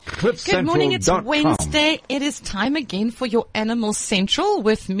Good morning, it's Wednesday. It is time again for your Animal Central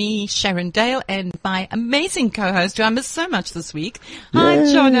with me, Sharon Dale, and my amazing co-host, who I missed so much this week. Hi,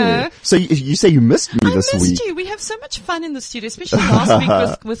 Jono. So you say you missed me this week? I missed you. We have so much fun in the studio, especially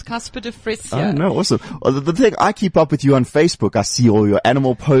last week with Casper de Fresia. Oh, no, awesome. Well, the thing, I keep up with you on Facebook. I see all your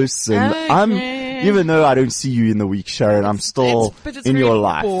animal posts, and even though I don't see you in the week, Sharon, I'm still in your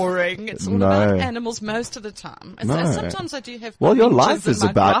life. It's boring. It's all about animals most of the time. Sometimes I do have. Well, your life is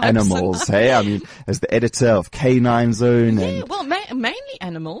about animals, hey? I mean, as the editor of Canine Zone. Yeah, well, mainly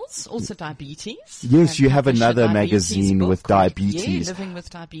animals, also diabetes. Yes, you have another magazine with diabetes. Yeah, Living with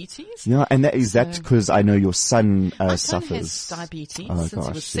Diabetes. Yeah, and that because I know your son suffers. Has diabetes since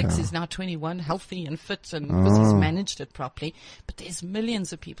he was 6. He's now 21, healthy and fit, and because he's managed it properly. But there's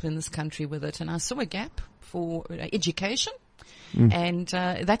millions of people in this country with it, and I saw a gap for education. And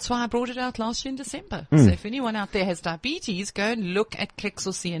that's why I brought it out last year in December. So if anyone out there has diabetes, go and look at Clicks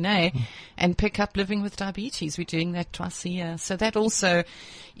or CNA and pick up Living with Diabetes. We're doing that twice a year. So that also,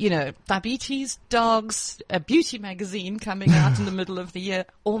 diabetes, dogs, a beauty magazine coming out in the middle of the year,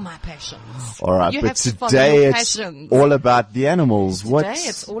 all my passions. All right, but today it's all about the animals. Today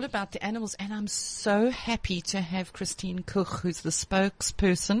it's all about the animals, and I'm so happy to have Christine Koch, who's the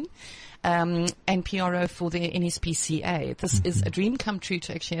spokesperson and PRO for the NSPCA. This is a dream come true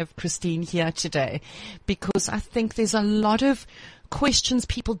to actually have Christine here today, because I think there's a lot of questions.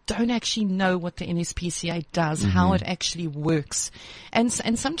 People don't actually know what the NSPCA does, how it actually works. And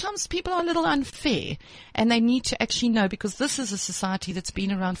sometimes people are a little unfair, and they need to actually know, because this is a society that's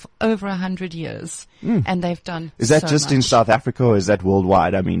been around for over 100 years, and they've done Is that just in South Africa, or is that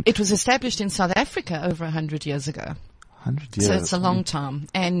worldwide? I mean, it was established in South Africa over 100 years ago. 100 years. So it's a long time.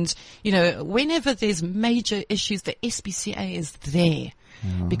 And, whenever there's major issues, the SPCA is there.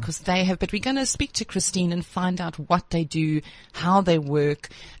 Because they have, but we're going to speak to Christine and find out what they do, how they work.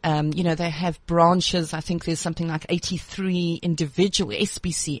 They have branches. I think there's something like 83 individual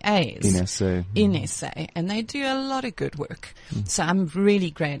SPCAs in SA, and they do a lot of good work. So I'm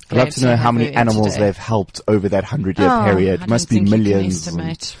really glad. I'd love to know how many animals they've helped over that 100-year period. It must be millions.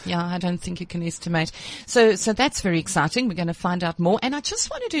 I don't think you can estimate. So that's very exciting. We're going to find out more. And I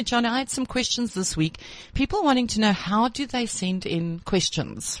just want to do, John, I had some questions this week. People wanting to know, how do they send in questions?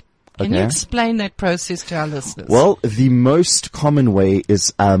 Can you explain that process to our listeners? Well, the most common way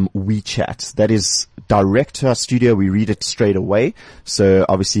is WeChat. That is direct to our studio. We read it straight away. So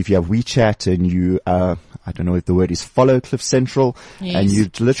obviously if you have WeChat and you, I don't know if the word is follow Cliff Central, and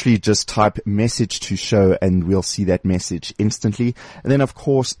you literally just type message to show and we'll see that message instantly. And then of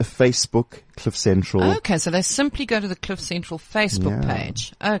course Facebook, Cliff Central. Okay, so they simply go to the Cliff Central Facebook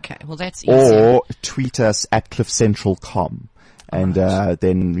page. Okay, well that's easy. Or tweet us at cliffcentral.com. And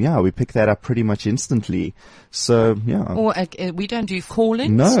then we pick that up pretty much instantly. So Or we don't do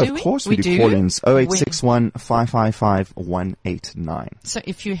call-ins. No, do we? Of course we do call-ins. 0861 555 189. So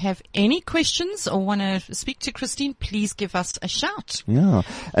if you have any questions or want to speak to Christine, please give us a shout. Yeah.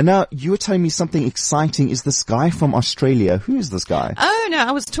 And now you were telling me something exciting. Is this guy from Australia? Who is this guy? Oh no,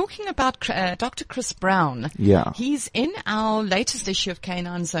 I was talking about Dr. Chris Brown. Yeah. He's in our latest issue of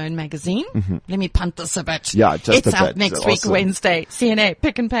Canine Zone magazine. Let me punt this a bit. Yeah, just it's out next week, Wednesday. CNA,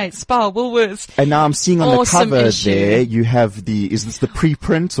 Pick and Pay, Spar, Woolworths. And now I'm seeing on the cover there, you have is this the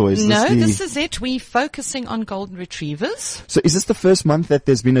preprint, or is this this is it. We're focusing on golden retrievers. So is this the first month that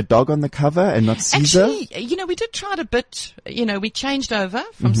there's been a dog on the cover and not Caesar? Actually, we did try it a bit. We changed over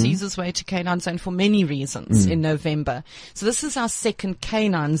from Caesar's Way to Canine Zone for many reasons in November. So this is our second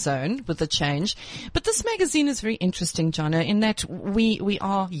Canine Zone with the change. But this magazine is very interesting, Jono, in that we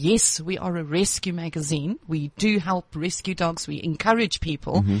are a rescue magazine. We do help rescue dogs. We encourage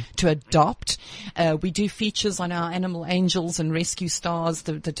people to adopt. We do features on our Animal Angels and Rescue Stars,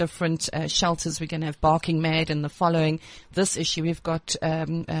 the different shelters. We're going to have Barking Mad in the following. This issue we've got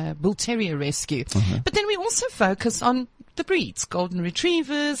Bull Terrier Rescue. But then we also focus on the breeds, golden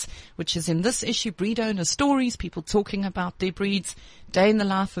retrievers, which is in this issue, breed owner stories, people talking about their breeds, day in the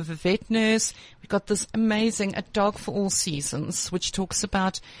life of a vet nurse. We've got this amazing A Dog for All Seasons, which talks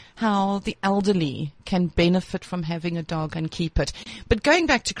about how the elderly can benefit from having a dog and keep it. But going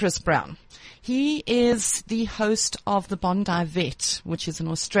back to Chris Brown, he is the host of the Bondi Vet, which is an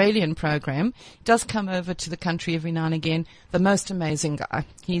Australian program. He does come over to the country every now and again. The most amazing guy.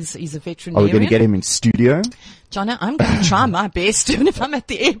 He's a veterinarian. Are we going to get him in studio? Johnny, I'm going to try my best, even if I'm at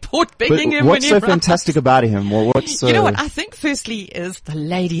the airport begging him. What's so fantastic about him? Well, you know what? I think firstly is the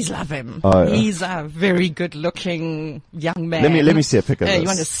ladies love him. Oh, yeah. He's a very good-looking young man. Let me see a pic of this. You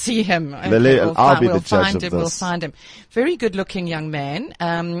want to see him? I'll be the judge of this. We'll find him. Very good-looking young man.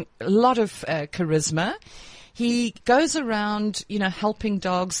 A lot of charisma. He goes around, helping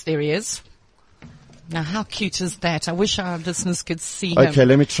dogs. There he is. Now, how cute is that? I wish our listeners could see him. Okay,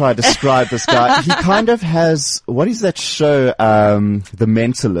 let me try to describe this guy. He kind of has, what is that show, The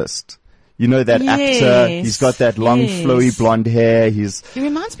Mentalist? You know that actor? He's got that long, flowy blonde hair. He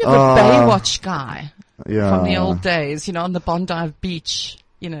reminds me of a Baywatch guy from the old days, on the Bondi Beach,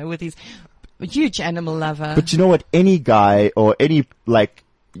 with his huge animal lover. But you know what? Any guy or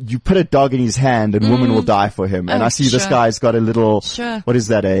you put a dog in his hand and women will die for him. And I see this guy's got a little, what is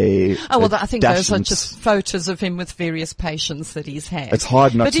that, I think those are just photos of him with various patients that he's had. It's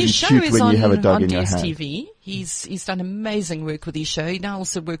hard not to be cute when you have a dog in your hand. DSTV. He's done amazing work with his show. He now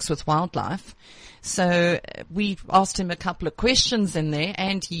also works with wildlife. So we asked him a couple of questions in there,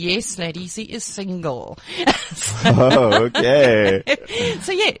 and yes, ladies, he is single. Okay.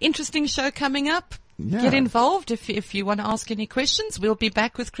 So interesting show coming up. Yeah. Get involved if you want to ask any questions. We'll be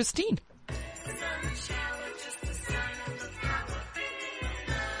back with Christine.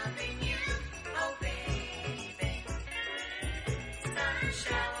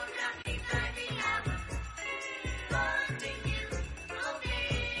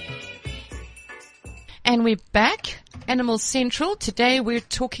 And we're back. Animal Central. Today we're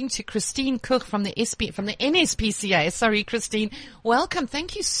talking to Christine Koch from the NSPCA. Sorry, Christine. Welcome.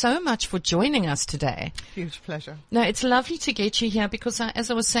 Thank you so much for joining us today. Huge pleasure. No, it's lovely to get you here because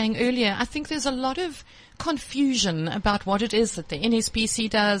as I was saying earlier, I think there's a lot of confusion about what it is that the NSPC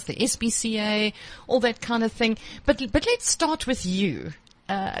does, the SPCA, all that kind of thing. But let's start with you.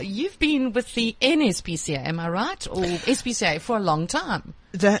 You've been with the NSPCA, am I right? Or SPCA for a long time.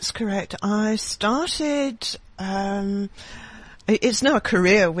 That's correct. I started, it's now a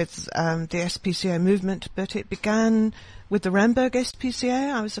career with the SPCA movement, but it began with the Randburg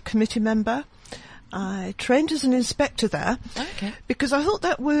SPCA. I was a committee member. I trained as an inspector there because I thought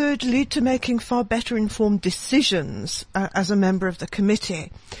that would lead to making far better informed decisions as a member of the committee.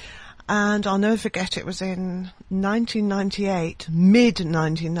 And I'll never forget, it was in 1998,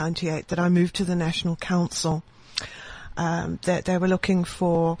 mid-1998, that I moved to the National Council. They were looking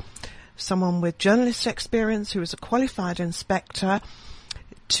for someone with journalist experience who was a qualified inspector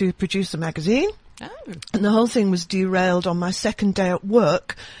to produce a magazine. Oh. And the whole thing was derailed on my second day at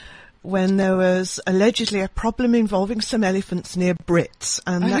work when there was allegedly a problem involving some elephants near Brits.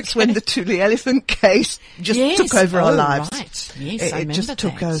 And that's when the Thule elephant case just took over our lives. Right. Yes, I remember just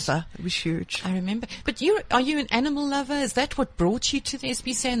took over. It was huge. I remember. But are you an animal lover? Is that what brought you to the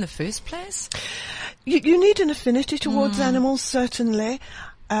SPCA in the first place? You need an affinity towards animals, certainly.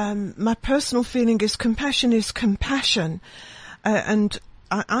 My personal feeling is compassion is compassion. And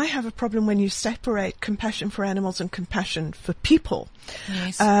I have a problem when you separate compassion for animals and compassion for people.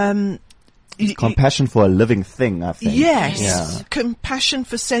 Yes. Compassion for a living thing, I think. Yes. Yeah. Compassion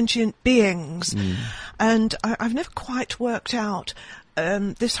for sentient beings. And I've never quite worked out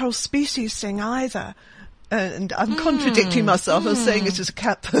this whole species thing either. And I'm contradicting myself. I was saying it as a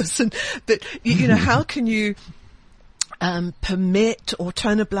cat person. That, how can you permit or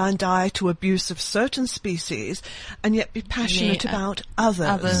turn a blind eye to abuse of certain species and yet be passionate about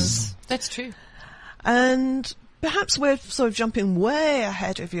others? That's true. And perhaps we're sort of jumping way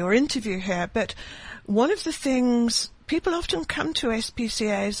ahead of your interview here, but one of the things people often come to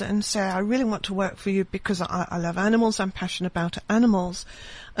SPCAs and say, I really want to work for you because I love animals, I'm passionate about animals.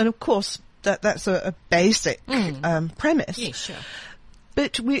 And of course, that's a basic premise. Yeah, sure.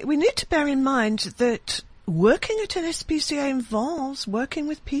 But we need to bear in mind that working at an SPCA involves working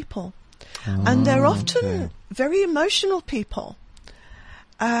with people. And they're often very emotional people.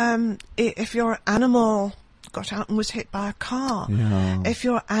 If your animal got out and was hit by a car, if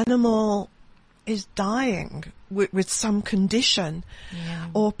your animal is dying with some condition,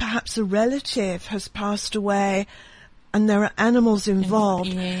 or perhaps a relative has passed away and there are animals involved.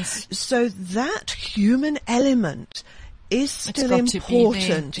 Yes. So that human element is still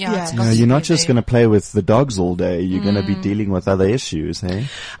important. You're not just going to play with the dogs all day. You're going to be dealing with other issues, hey?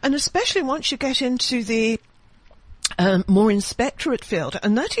 And especially once you get into the more inspectorate field,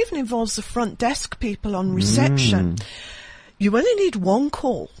 and that even involves the front desk people on reception, you only need one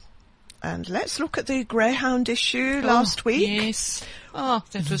call. And let's look at the greyhound issue last week. Yes. Oh,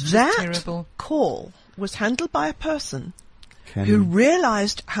 that was just terrible. That call was handled by a person who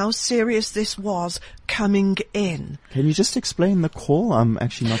realized how serious this was coming in. Can you just explain the call? I'm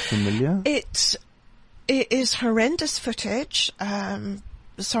actually not familiar. It is horrendous footage.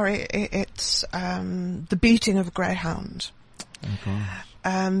 It's the beating of a greyhound. Oh, gosh.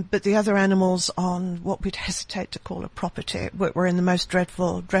 But the other animals on what we'd hesitate to call a property were in the most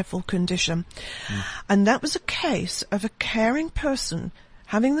dreadful condition. And that was a case of a caring person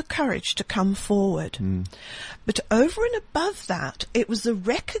having the courage to come forward. But over and above that, it was the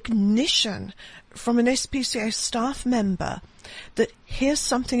recognition from an SPCA staff member that here's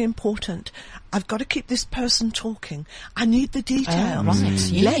something important. I've got to keep this person talking. I need the details. Right. Let's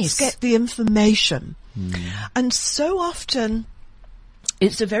Yes. get the information. And so often,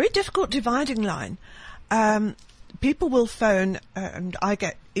 it's a very difficult dividing line. People will phone, and I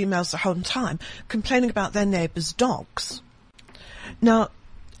get emails the whole time, complaining about their neighbours' dogs. Now,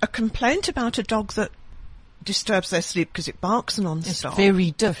 a complaint about a dog that disturbs their sleep because it barks non-stop. It's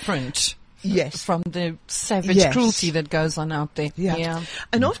very different. Yes. From the savage Yes. cruelty that goes on out there. Yeah.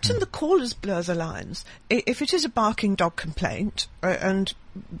 And often the callers blur the lines. If it is a barking dog complaint, and,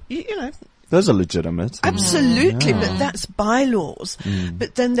 you know, Those are legitimate. absolutely, but that's bylaws.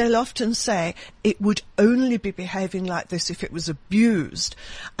 But then they'll often say it would only be behaving like this if it was abused.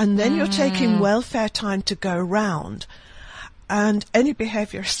 And then you're taking welfare time to go round. And any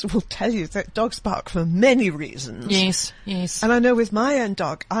behaviourist will tell you that dogs bark for many reasons. Yes, yes. And I know with my own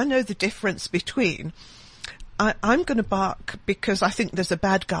dog, I know the difference between I'm going to bark because I think there's a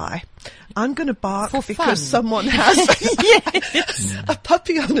bad guy. I'm going to bark For because fun. someone has a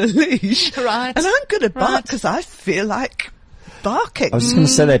puppy on a leash. Right. And I'm going to bark Right. because I feel like barking. I was just going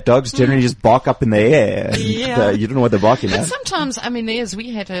to say that dogs generally just bark up in the air. And, Yeah. you don't know what they're barking But at. sometimes, I mean,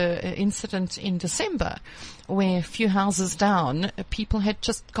 we had an incident in December where a few houses down, people had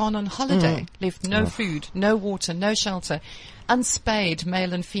just gone on holiday, left no food, no water, no shelter, unspayed,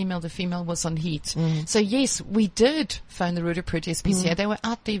 male and female. The female was on heat. So yes, we did phone the Roodepoort SPCA. They were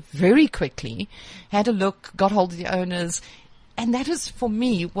out there very quickly, had a look, got hold of the owners. And that is, for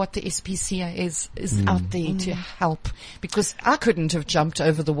me, what the SPCA is out there to help. Because I couldn't have jumped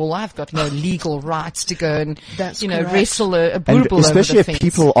over the wall. I've got no legal rights to go and, That's wrestle correct. a And boorball especially over the if fence.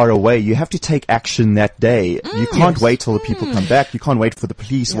 people are away, you have to take action that day. You can't wait till the people come back. You can't wait for the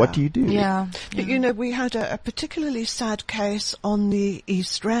police. What do you do? Yeah. But, you know, we had a particularly sad case on the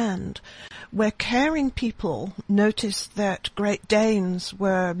East Rand where caring people noticed that Great Danes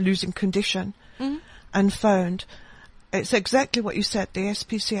were losing condition and phoned. It's exactly what you said. The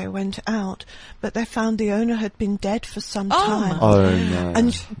SPCA went out, but they found the owner had been dead for some time. Oh, no.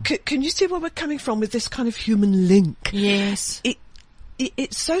 And can you see where we're coming from with this kind of human link? Yes.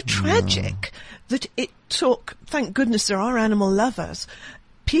 It's so tragic that it took, thank goodness there are animal lovers,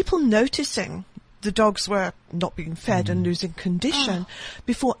 people noticing the dogs were not being fed and losing condition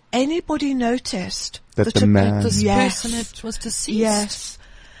before anybody noticed That the man- This Yes. person was deceased. Yes.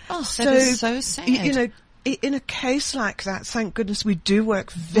 Oh, that is so sad. You know, in a case like that, thank goodness we do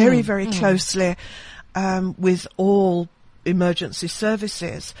work very, very closely with all emergency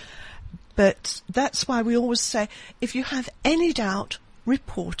services. But that's why we always say, if you have any doubt,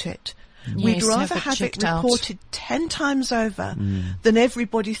 report it. We'd Yes, rather have it have it checked out. reported 10 times over than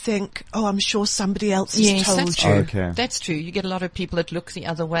everybody think, oh, I'm sure somebody else has Yes, told that's you. true. Okay. That's true. You get a lot of people that look the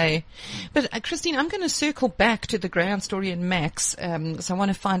other way. But Christine, I'm going to circle back to the Greyhound story and Max. So I want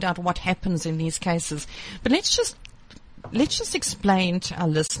to find out what happens in these cases. But let's just explain to our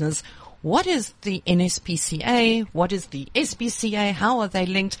listeners, what is the NSPCA? What is the SPCA? How are they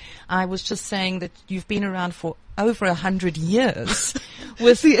linked? I was just saying that you've been around for over 100 years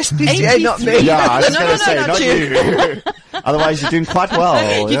with The SPCA, not me. Yeah, I was No, going to say, not not you. Otherwise, you're doing quite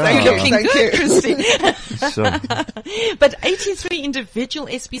well. You're yeah. looking Thank good, you. Christine. Sure. But 83 individual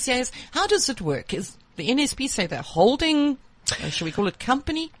SPCAs, how does it work? Is the NSPCA the holding, shall we call it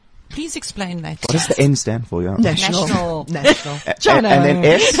company? Please explain that. What does the N stand for? Yeah. National. National. And then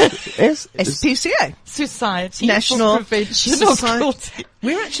S? SPCA. Society National for Prevention of Society. Cruelty.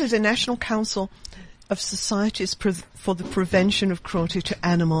 We're actually the National Council of Societies for the Prevention of Cruelty to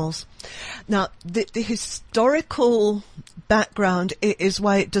Animals. Now, the historical background is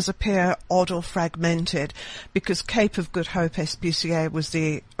why it does appear odd or fragmented, because Cape of Good Hope SPCA was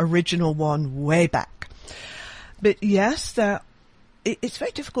the original one way back. But yes, it's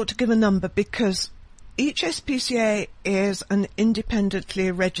very difficult to give a number because each SPCA is an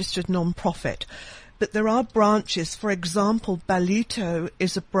independently registered non-profit. But there are branches. For example, Balito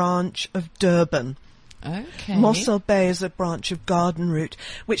is a branch of Durban. Okay. Mossel Bay is a branch of Garden Route,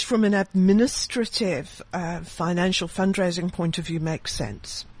 which from an administrative, financial fundraising point of view makes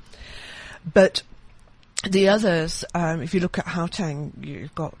sense. But the others, if you look at Gauteng,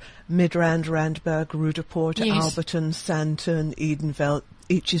 you've got Midrand, Randburg, Roodepoort, Yes. Alberton, Sandton, Edenvale.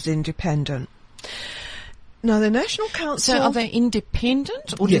 Each is independent. Now, the National Council... So are they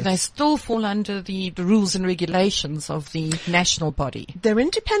independent, or do Yes. they still fall under the rules and regulations of the national body? They're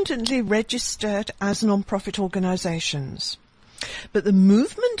independently registered as non-profit organisations. But the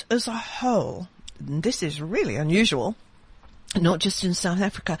movement as a whole, and this is really unusual, not just in South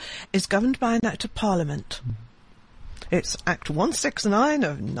Africa, is governed by an Act of Parliament. It's Act 169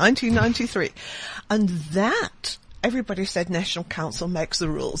 of 1993. And that, everybody said National Council makes the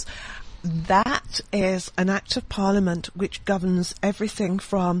rules. That is an Act of Parliament which governs everything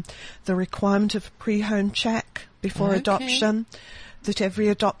from the requirement of a pre-home check before adoption, that every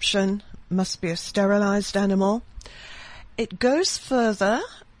adoption must be a sterilised animal. It goes further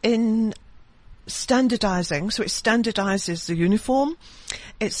in standardising, so it standardises the uniform,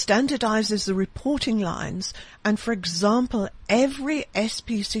 it standardises the reporting lines, and for example, every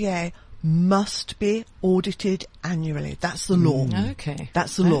SPCA must be audited annually. That's the law. Okay.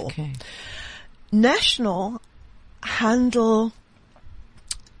 That's the law. Okay. National handle,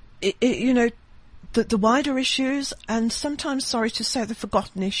 the wider issues, and sometimes, sorry to say, the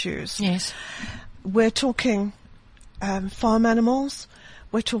forgotten issues. Yes. We're talking farm animals.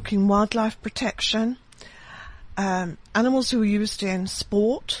 We're talking wildlife protection, animals who are used in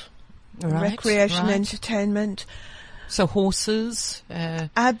sport, recreation, entertainment. So horses.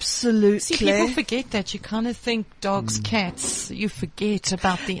 Absolutely. See, people forget that. You kind of think dogs, cats. You forget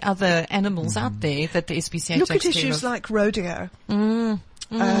about the other animals out there that the SPCA Look takes at care issues of. like rodeo.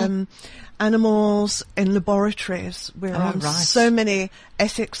 Animals in laboratories. We're on so many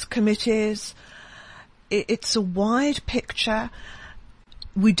ethics committees. It's a wide picture.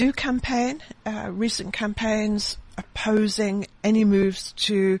 We do campaign, recent campaigns opposing any moves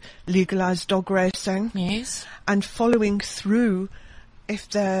to legalise dog racing. Yes. And following through if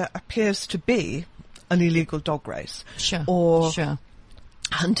there appears to be an illegal dog race. Sure. Or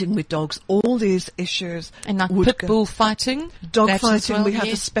hunting with dogs. All these issues. And like pit bull fighting? Dog fighting, we have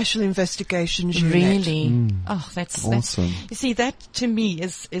a special investigations unit. Really? Oh, that's awesome. You see, that to me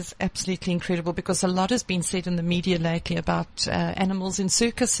is absolutely incredible, because a lot has been said in the media lately about animals in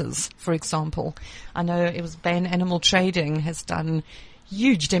circuses, for example. I know it was Ban Animal Trading has done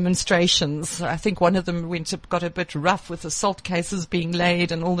huge demonstrations. I think one of them got a bit rough with assault cases being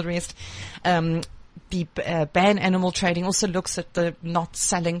laid and all the rest. The Ban Animal Trading also looks at the not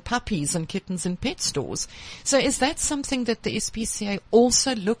selling puppies and kittens in pet stores. So is that something that the SPCA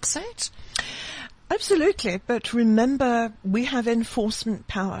also looks at? Absolutely, but remember, we have enforcement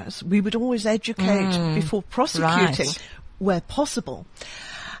powers. We would always educate before prosecuting where possible.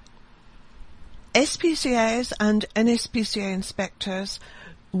 SPCAs and NSPCA inspectors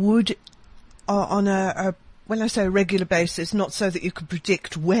would, on a when I say a regular basis, not so that you could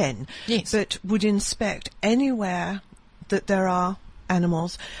predict when, but would inspect anywhere that there are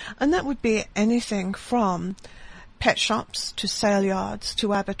animals. And that would be anything from pet shops to sale yards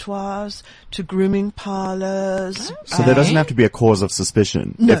to abattoirs to grooming parlours. So there doesn't have to be a cause of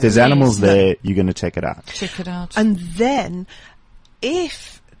suspicion. No, if there's animals there, you're going to check it out. Check it out. And then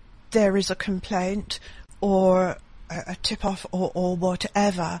if there is a complaint or a tip-off or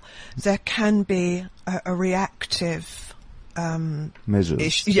whatever, there can be a reactive measures.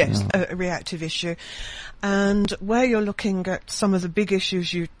 issue. Yes, a reactive issue. And where you're looking at some of the big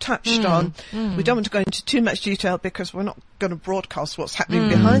issues you touched on, we don't want to go into too much detail because we're not going to broadcast what's happening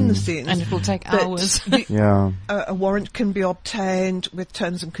behind the scenes. And it will take hours. A warrant can be obtained with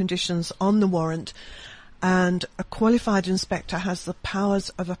terms and conditions on the warrant. And a qualified inspector has the powers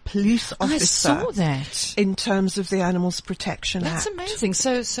of a police officer. I saw that. In terms of the Animals Protection Act. That's amazing.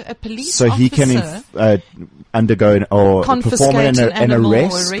 So a police officer. So he can undergo or perform an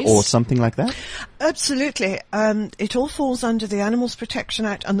arrest or something like that? Absolutely. It all falls under the Animals Protection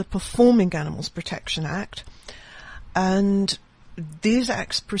Act and the Performing Animals Protection Act. And these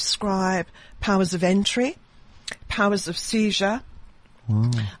acts prescribe powers of entry, powers of seizure,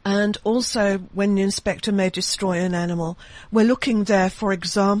 and also when the inspector may destroy an animal. We're looking there, for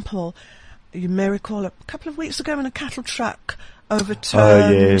example, you may recall a couple of weeks ago when a cattle truck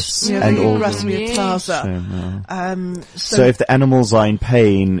overturned and all Grasmere Plaza. So if the animals are in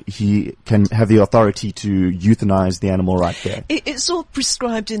pain, he can have the authority to euthanize the animal right there. It's all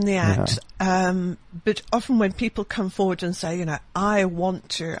prescribed in the Act. But often when people come forward and say, I want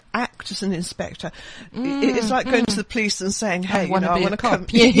to act as an inspector, it's like going to the police and saying, hey, I want to come.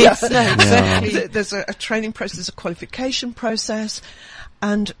 Yes, exactly. There's a training process, a qualification process,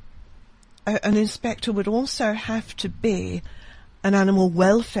 and an inspector would also have to be an animal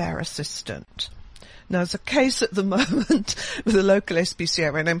welfare assistant. Now, there's a case at the moment with a local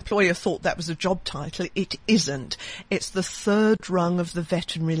SPCA where an employer thought that was a job title. It isn't. It's the third rung of the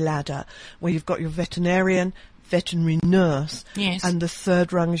veterinary ladder, where you've got your veterinarian, veterinary nurse, and the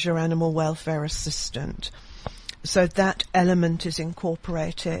third rung is your animal welfare assistant. So that element is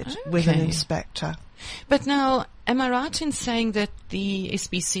incorporated with an inspector. But now, am I right in saying that the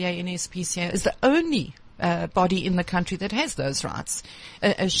SPCA and SPCA is the only body in the country that has those rights.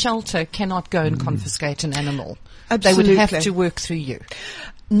 A shelter cannot go and confiscate an animal. Absolutely. They would have to work through you.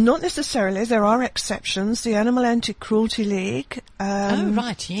 Not necessarily. There are exceptions. The Animal Anti-Cruelty League. Oh,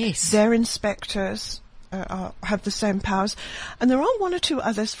 right, yes. Their inspectors have the same powers. And there are one or two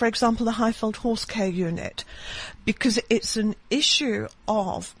others, for example, the Highfield Horse Care Unit, because it's an issue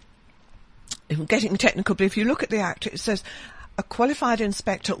of, getting technical, but if you look at the Act, it says a qualified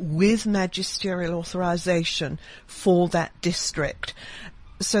inspector with magisterial authorization for that district.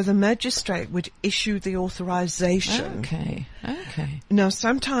 So the magistrate would issue the authorization. Okay. Now,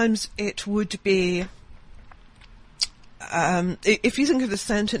 sometimes it would be, if you think of the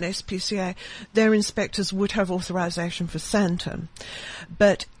Santon SPCA, their inspectors would have authorization for Santon.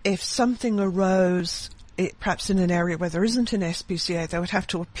 But if something arose, perhaps in an area where there isn't an SPCA, they would have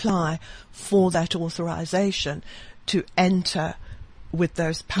to apply for that authorization to enter with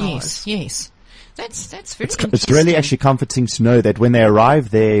those powers. Yes. That's very interesting. It's really actually comforting to know that when they arrive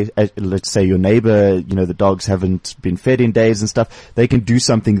there, let's say your neighbor, the dogs haven't been fed in days and stuff, they can do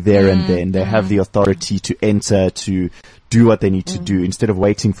something there and then. They have the authority to enter, to do what they need to do instead of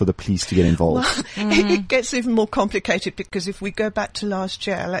waiting for the police to get involved. Well, it gets even more complicated because if we go back to last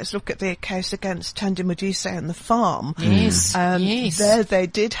year, let's look at the case against Thandi Modise and the farm. Yes. There they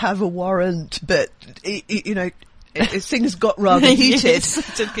did have a warrant, but, things got rather heated. Yes,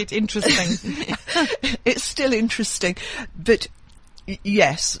 it did get interesting. It's still interesting, but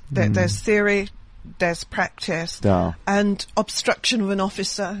yes, there's theory, there's practice, and obstruction of an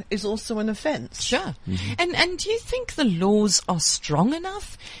officer is also an offence. Sure. And do you think the laws are strong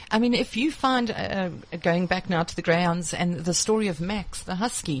enough? I mean, if you find, going back now to the greyhounds and the story of Max, the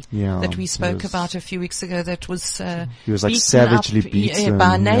husky, that we spoke about a few weeks ago, that was he was like savagely beaten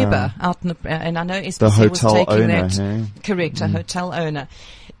by a neighbour out in the, and I know SPCA was taking that. Correct, a hotel owner.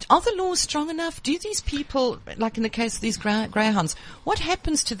 Are the laws strong enough? Do these people, like in the case of these greyhounds, what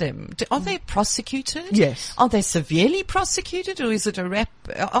happens to them? Are they prosecuted? Yes. Are they severely prosecuted, or is it a rap?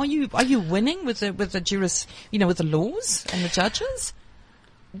 Are you winning with the with the laws and the judges?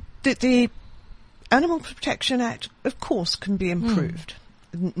 The Animal Protection Act, of course, can be improved,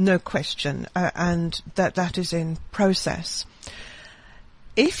 no question, and that is in process.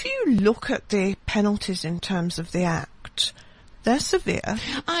 If you look at the penalties in terms of the Act, they're severe.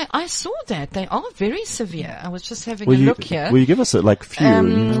 I saw that. They are very severe. I was just having a look here. Will you give us a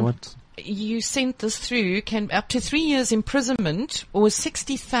few, what? You sent this through, up to 3 years imprisonment or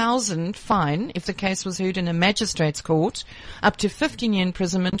 60,000 fine if the case was heard in a magistrate's court, up to 15-year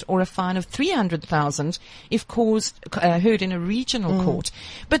imprisonment or a fine of 300,000 if heard in a regional court.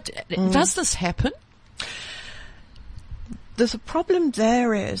 But does this happen? There's a problem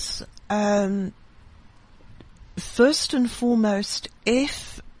there is, first and foremost,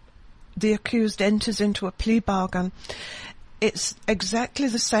 if the accused enters into a plea bargain, it's exactly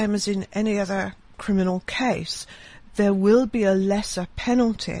the same as in any other criminal case. There will be a lesser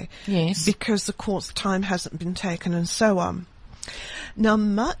penalty because the court's time hasn't been taken and so on. Now,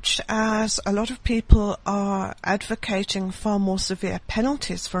 much as a lot of people are advocating far more severe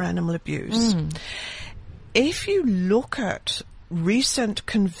penalties for animal abuse, if you look at recent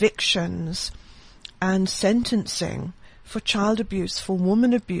convictions and sentencing for child abuse, for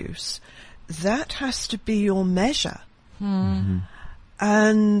woman abuse, that has to be your measure.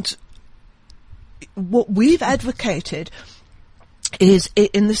 And what we've advocated is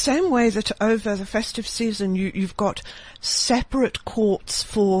in the same way that over the festive season you've got separate courts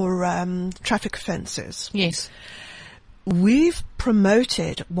for traffic offences. Yes. We've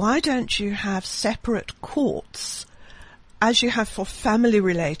promoted, why don't you have separate courts as you have for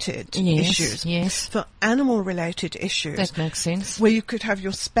family-related issues, for animal-related issues. That makes sense. Where you could have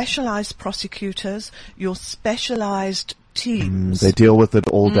your specialised prosecutors, your specialised teams. They deal with it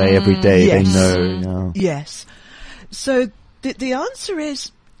all day, every day. They know. Yes. So the answer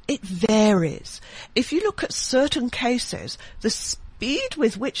is it varies. If you look at certain cases, the speed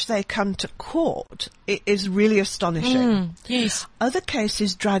with which they come to court is really astonishing. Yes. Other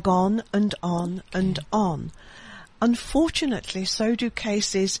cases drag on and on and on. Unfortunately, so do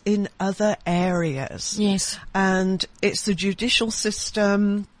cases in other areas. Yes. And it's the judicial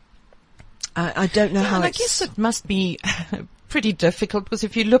system. I don't know how and I guess it must be pretty difficult because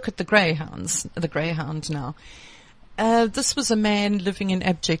if you look at the greyhound now, this was a man living in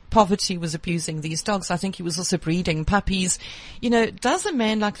abject poverty, was abusing these dogs. I think he was also breeding puppies. Does a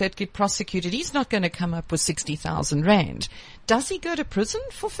man like that get prosecuted? He's not going to come up with 60,000 rand. Does he go to prison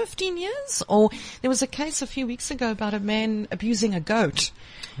for 15 years? Or there was a case a few weeks ago about a man abusing a goat.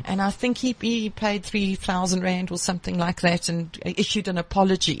 And I think he paid 3,000 rand or something like that and issued an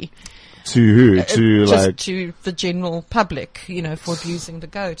apology. To who? To just to the general public, for abusing the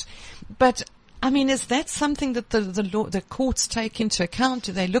goat. But I mean, is that something that the courts take into account?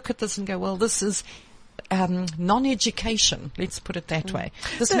 Do they look at this and go, well, this is non-education, let's put it that way.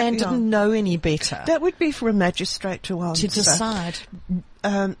 This man didn't know any better. That would be for a magistrate to answer. To decide.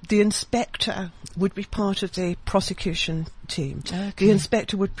 The inspector would be part of the prosecution team. Okay. The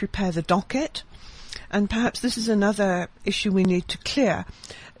inspector would prepare the docket. And perhaps this is another issue we need to clear.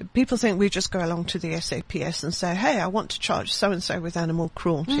 People think we just go along to the SAPS and say, hey, I want to charge so-and-so with animal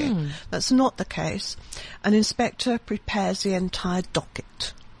cruelty. That's not the case. An inspector prepares the entire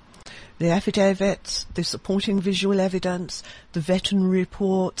docket. The affidavits, the supporting visual evidence, the veterinary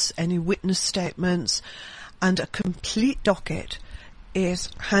reports, any witness statements, and a complete docket is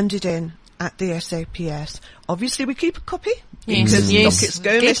handed in at the SAPS. Obviously, we keep a copy. Yes, dockets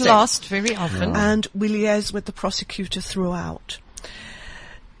go get missing. lost very often. And we liaise with the prosecutor throughout.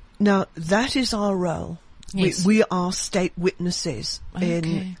 Now, that is our role. Yes. We are state witnesses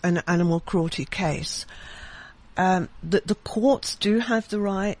in an animal cruelty case. The courts do have the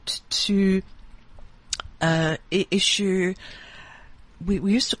right to issue,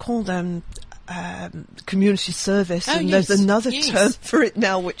 we used to call them community service, and yes, there's another term for it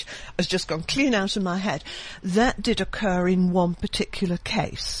now which has just gone clean out of my head. That did occur in one particular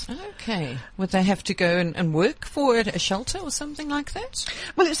case. Okay. Would they have to go and work for a shelter or something like that?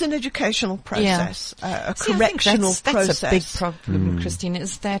 Well, it's an educational process, a See, correctional process. That's a big problem, Christine,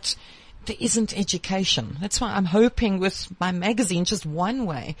 is that there isn't education. That's why I'm hoping with my magazine, just one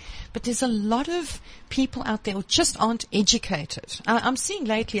way. But there's a lot of people out there who just aren't educated. I'm seeing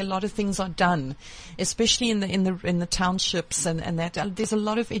lately a lot of things are done, especially in the townships and that. There's a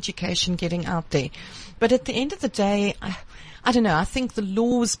lot of education getting out there. But at the end of the day, I don't know. I think the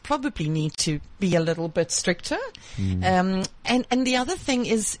laws probably need to be a little bit stricter. And the other thing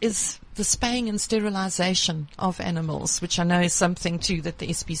is the spaying and sterilization of animals, which I know is something too that the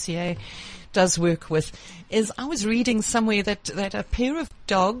SPCA does work with. I was reading somewhere that a pair of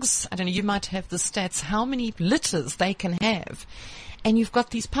dogs, I don't know, you might have the stats, how many litters they can have. And you've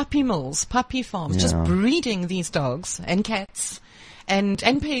got these puppy mills, puppy farms, just breeding these dogs and cats. And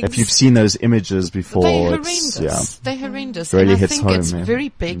pigs. If you've seen those images before, they're horrendous. They're horrendous. Really and I hits think home, it's yeah. very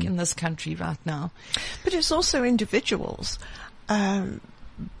big in this country right now. But it's also individuals.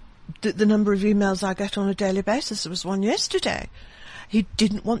 The number of emails I get on a daily basis, there was one yesterday. He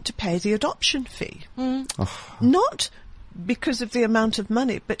didn't want to pay the adoption fee. Not because of the amount of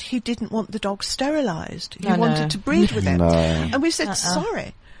money, but he didn't want the dog sterilized. He wanted to breed with it. No. And we said,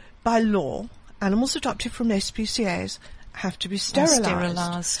 sorry, by law, animals adopted from SPCAs have to be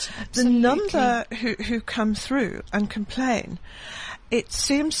sterilized. The number who come through and complain, it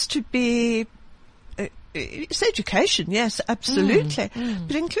seems to be, it's education, yes, absolutely.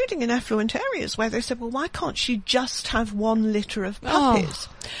 But including in affluent areas where they said, well, why can't she just have one litter of puppies?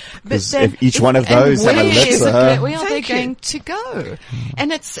 Because if each one of those have a litter. Where are they going to go?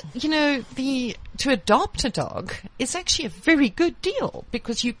 And it's, to adopt a dog is actually a very good deal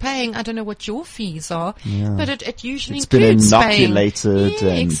because you're paying, I don't know what your fees are, but it usually includes been inoculated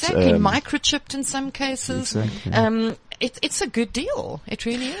paying. and exactly, microchipped in some cases. Exactly. It's a good deal. It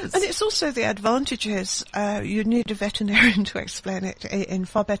really is. And it's also the advantages. You need a veterinarian to explain it in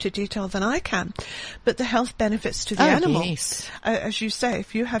far better detail than I can. But the health benefits to the animal. Yes. As you say,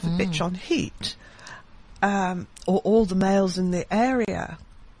 if you have a bitch on heat, or all the males in the area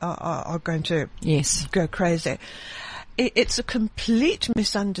are going to go crazy. It's a complete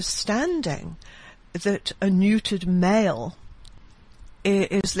misunderstanding that a neutered male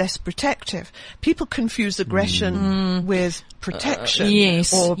is less protective. People confuse aggression with protection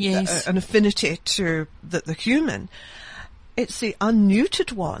or an affinity to the human. It's the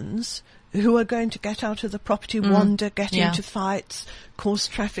unneutered ones who are going to get out of the property, wander, get into fights, cause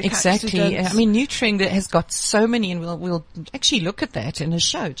traffic accidents. I mean, neutering that has got so many, and we'll actually look at that in a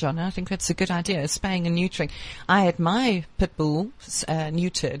show, John. I think that's a good idea, spaying and neutering. I had my pit bull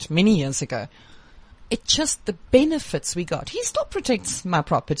neutered many years ago. It's just the benefits we got. He still protects my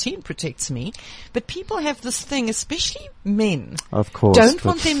property and protects me. But people have this thing, especially men. Of course. Don't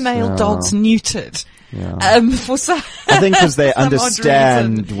want their male dogs neutered. Yeah. I think because they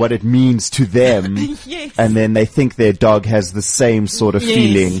understand what it means to them. Yes. And then they think their dog has the same sort of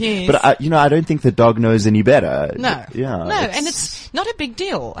feeling. Yes. But I don't think the dog knows any better. No. Yeah. No, and it's not a big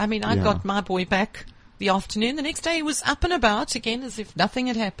deal. I mean, I got my boy back the afternoon. The next day he was up and about again as if nothing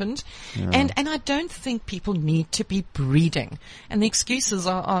had happened. Yeah. And I don't think people need to be breeding. And the excuses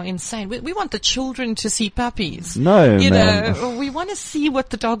are insane. We want the children to see puppies. No, You know, we want to see what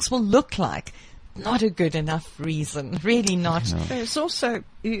the dogs will look like. not a good enough reason. Really not. There's also,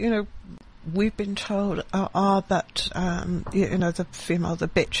 we've been told, but the female, the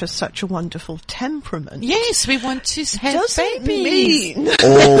bitch, has such a wonderful temperament. Yes, we want to have Doesn't babies. mean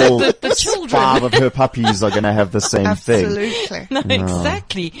All the children. 5 of her puppies are going to have the same thing. Absolutely. No,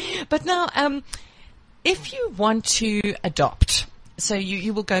 exactly. But now, if you want to adopt, so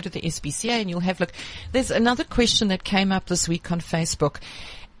you will go to the SPCA and you'll have a look. There's another question that came up this week on Facebook.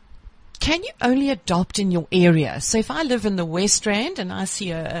 Can you only adopt in your area? So if I live in the West Rand and I see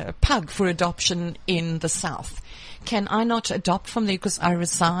a pug for adoption in the South, can I not adopt from there because I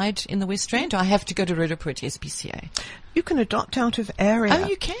reside in the West Rand, or I have to go to Roodepoort SPCA? You can adopt out of area. Oh,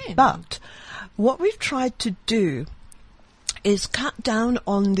 you can. But what we've tried to do is cut down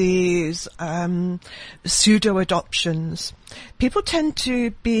on these pseudo adoptions. People tend to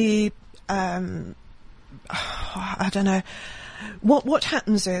be, I don't know. What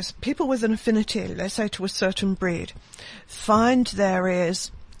happens is people with an affinity, let's say to a certain breed, find there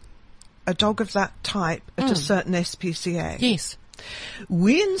is a dog of that type at a certain SPCA. Yes.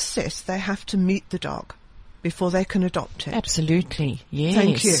 We insist they have to meet the dog before they can adopt it. Absolutely. Yes.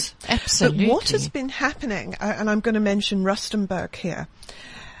 Thank you. Absolutely. But what has been happening, and I'm going to mention Rustenburg here,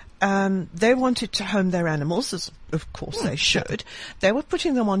 they wanted to home their animals, as of course they should. They were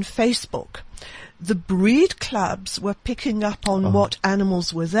putting them on Facebook. The breed clubs were picking up on what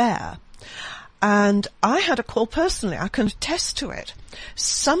animals were there. And I had a call personally, I can attest to it.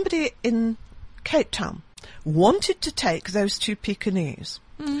 Somebody in Cape Town wanted to take those 2 Pekingese.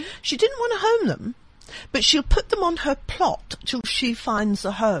 She didn't want to home them, but she'll put them on her plot till she finds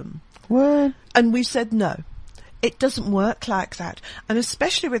a home. What? And we said no. It doesn't work like that. And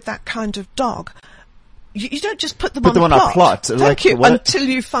especially with that kind of dog, you don't just put them on a plot. Thank you. What? Until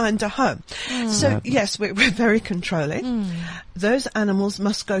you find a home. So yes, we're very controlling. Those animals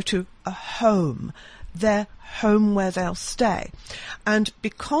must go to a home. Their home where they'll stay. And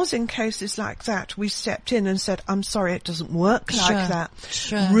because in cases like that, we stepped in and said, I'm sorry, it doesn't work like that.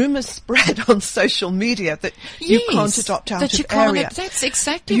 Sure. Rumours spread on social media that you can't adopt out of area. That's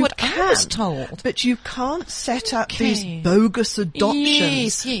exactly what I was told. But you can't set up these bogus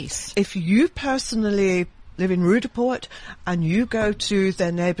adoptions. Yes. If you personally live in Roodepoort and you go to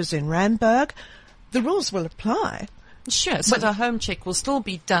their neighbours in Randburg, the rules will apply. Sure. So the home check will still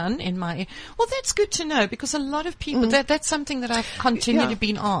be done in my... Well, that's good to know because a lot of people... That's something that I've continually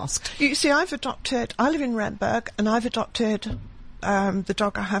been asked. You see, I live in Randburg and I've adopted the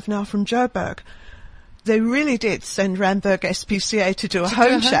dog I have now from Joburg. They really did send Randburg SPCA to do a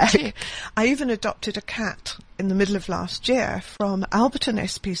home check. I even adopted a cat in the middle of last year from Alberton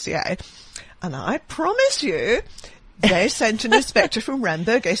SPCA. And I promise you... They sent an inspector from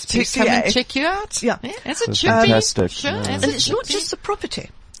Randburg SPCA to come and check you out. Yeah, as it should be. Sure, and it's not just the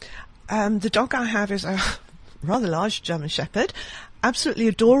property. The dog I have is a rather large German Shepherd, absolutely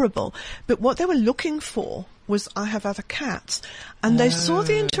adorable. But what they were looking for was I have other cats, and they saw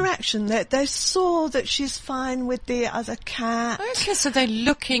the interaction. They saw that she's fine with the other cat. Okay, so they're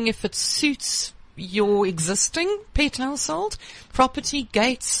looking if it suits your existing pet household, property,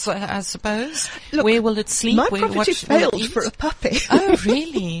 gates, I suppose. Look, where will it sleep? My property failed for a puppy. Oh,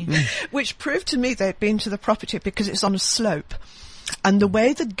 really? Which proved to me they'd been to the property because it's on a slope. And the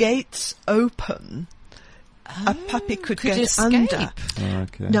way the gates open, a puppy could get escape. under.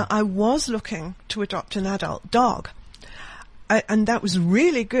 Okay. Now, I was looking to adopt an adult dog. And that was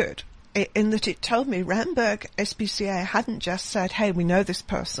really good. In that it told me Randburg SPCA hadn't just said, hey, we know this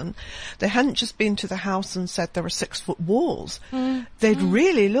person. They hadn't just been to the house and said there were 6-foot walls. They'd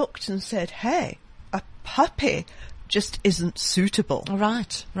really looked and said, hey, a puppy just isn't suitable.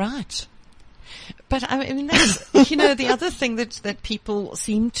 Right. But I mean, that's, the other thing that people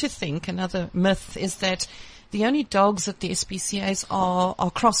seem to think, another myth, is that the only dogs at the SPCAs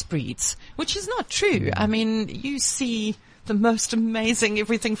are crossbreeds, which is not true. I mean, you see the most amazing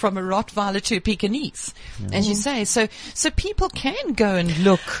everything from a Rottweiler to a Pekingese, as you say. So people can go and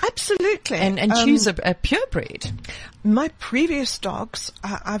look. Absolutely. And choose a purebred. My previous dogs,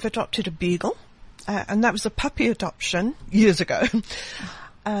 I've adopted a Beagle, and that was a puppy adoption years ago.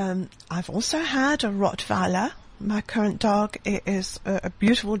 I've also had a Rottweiler. My current dog is a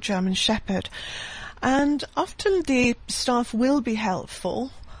beautiful German Shepherd. And often the staff will be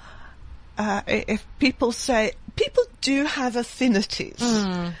helpful if people say, people do have affinities.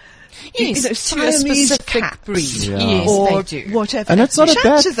 Yes, Siamese to a specific cats, breed. Yeah. Yes, or they do. whatever. And it's not a Chat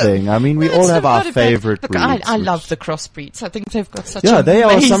bad to them. thing. I mean, we No, all it's have not our a bad- favorite Look, breeds. I which- love the crossbreeds. I think they've got such Yeah, they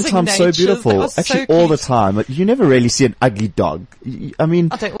are amazing sometimes so natures. They beautiful. are so Actually, all the cute. time. You never really see an ugly dog. I mean,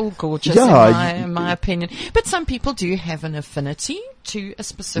 Oh, they're all gorgeous Yeah, in my opinion. But some people do have an affinity to a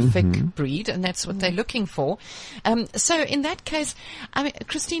specific breed, and that's what they're looking for. So in that case, I mean,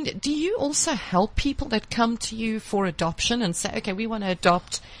 Christine, do you also help people that come to you for adoption and say, okay, we want to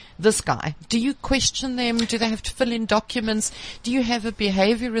adopt this guy? Do you question them? Do they have to fill in documents? Do you have a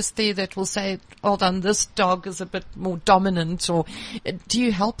behaviorist there that will say, hold on, this dog is a bit more dominant, or do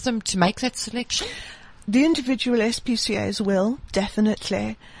you help them to make that selection? The individual SPCAs will,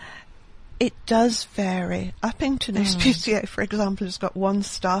 definitely. It does vary. Uppington SPCA, for example, has got one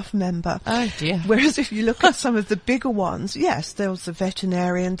staff member. Oh dear. Whereas if you look at some of the bigger ones, yes, there's a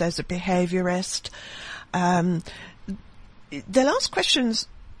veterinarian, there's a behaviourist. They'll ask questions,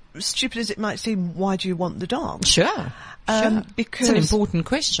 stupid as it might seem, why do you want the dog? Sure. Because it's an important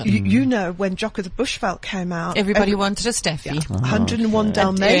question. you know, when Jock of the Bushveld came out, Everybody wanted a Staffy. 101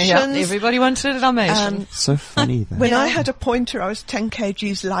 Dalmatians. Yeah, everybody wanted a Dalmatian. so funny though. When I had a pointer, I was 10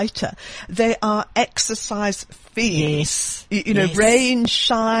 kgs lighter. They are exercise fiends. Yes. You know, Yes. rain,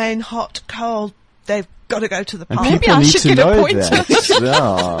 shine, hot, cold. They've got to go to the And park. Maybe people I need should to get a know pointer.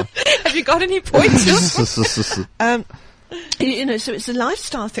 that. Have you got any pointers? You know, so it's a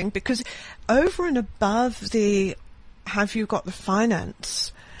lifestyle thing, because over and above the have you got the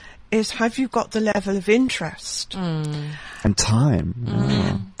finance is have you got the level of interest. And time.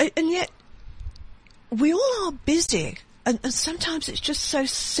 And yet we all are busy, and sometimes it's just so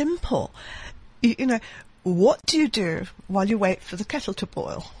simple. You know, what do you do while you wait for the kettle to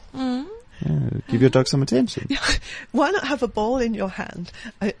boil? Yeah, give your dog some attention. Why not have a ball in your hand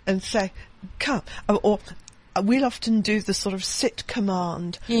and say, come, or we'll often do the sort of sit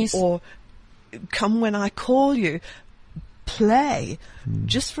command, Yes. or come when I call you, play,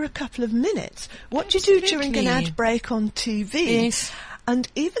 just for a couple of minutes. What do you do during an Absolutely. ad break on TV? Yes. And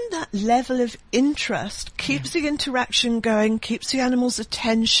even that level of interest keeps the interaction going, keeps the animal's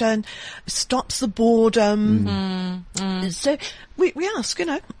attention, stops the boredom. So we ask, you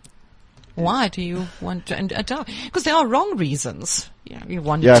know, Why do you want to adopt? Because there are wrong reasons. You know, you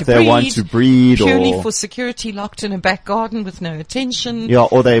want Yeah, to if they breed, want to breed purely or- for security, locked in a back garden with no attention. Yeah,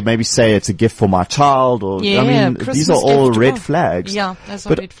 or they maybe say it's a gift for my child, or Yeah, I mean, Christmas these are all gift. red Oh, flags. yeah, those are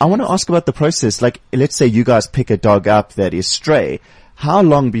but red I want to flags. ask about the process. Like, let's say you guys pick a dog up that is stray. How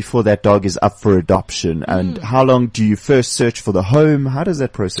long before that dog is up for adoption, and how long do you first search for the home? How does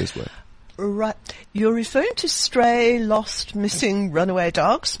that process work? right, you're referring to stray, lost, missing, runaway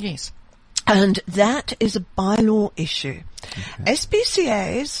dogs. Yes. And that is a bylaw issue.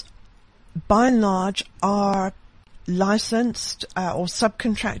 SPCAs, by and large, are licensed or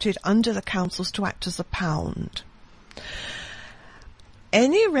subcontracted under the councils to act as a pound.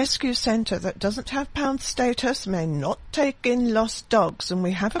 Any rescue centre that doesn't have pound status may not take in lost dogs, and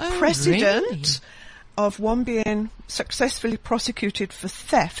we have a Oh, precedent really? of one being successfully prosecuted for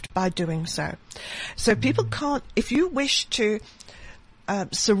theft by doing so. So people can't, if you wish to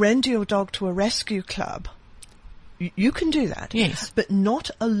surrender your dog to a rescue club, you can do that. Yes. But not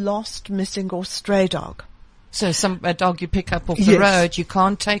a lost, missing or stray dog. So a dog you pick up off the Yes. road, you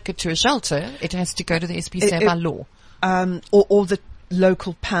can't take it to a shelter. It has to go to the SPCA by law. Or the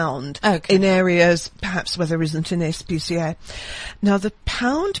local pound Okay. in areas perhaps where there isn't an SPCA. Now the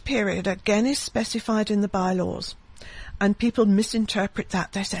pound period again is specified in the bylaws, and people misinterpret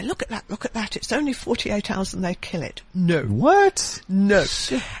that. They say, look at that, it's only 48 hours and they kill it. No. What? No.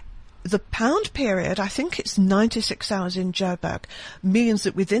 The pound period, I think it's 96 hours in Joburg, means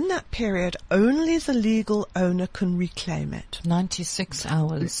that within that period only the legal owner can reclaim it. 96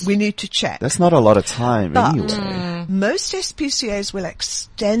 hours. We need to check. That's not a lot of time But anyway. most SPCAs will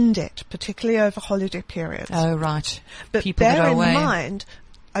extend it, particularly over holiday periods. Oh, right. But People that bear are in away. mind,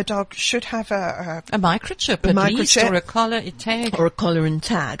 a dog should have a microchip A at least, microchip. or a collar, a tag. or a collar and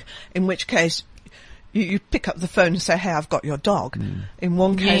tag, in which case you pick up the phone and say, hey, I've got your dog. In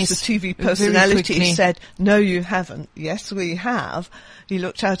one case, Yes, the TV very personality quickly. said, no, you haven't. Yes, we have. He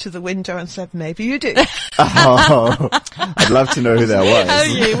looked out of the window and said, maybe you did. Oh, I'd love to know who that was. Oh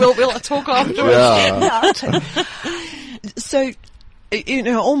yeah, we'll talk afterwards. Yeah. Yeah, I'll tell you. So, you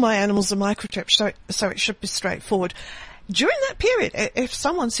know, all my animals are microchipped, so it should be straightforward. During that period, if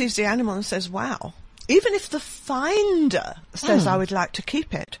someone sees the animal and says, wow, even if the finder says, I would like to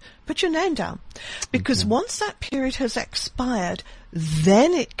keep it, put your name down. Because once that period has expired,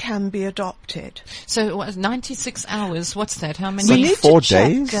 then it can be adopted. So 96 hours, what's that? How many? It's like need 4 to check.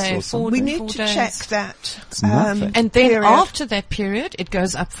 days Okay, or something. We need 4 to days. check that. It's nothing. And then period. after that period, it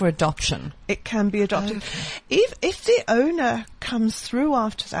goes up for adoption. It can be adopted. If the owner comes through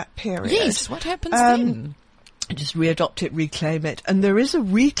after that period, Yes, what happens then? just readopt it, reclaim it, and there is a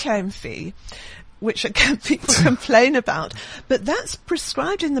reclaim fee, which again people complain about, but that's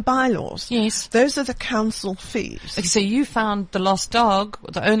prescribed in the bylaws. Yes. Those are the council fees. Okay, so you found the lost dog,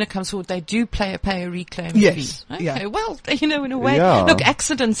 the owner comes forward, they do pay a reclaim Yes, fee. Okay, yeah. well, in a way, Yeah. look,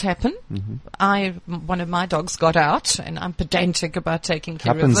 accidents happen. One of my dogs got out, and I'm pedantic about taking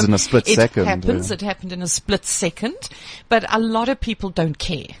care Happens of them. in a split second, It happens, yeah. it happened in a split second, but a lot of people don't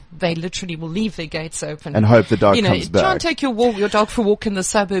care. They literally will leave their gates open. And hope the dog you know, comes try back. and take your dog for a walk in the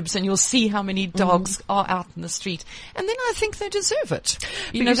suburbs and you'll see how many dogs are out in the street. And then I think they deserve it.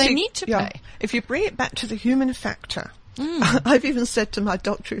 You But know, they see, need to yeah, pay. If you bring it back to the human factor, I've even said to my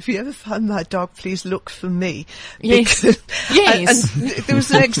doctor, if you ever find my dog, please look for me. Yes. Because- Yes. And there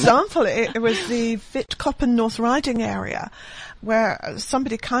was an example. It was the Vitkoppen North Riding area where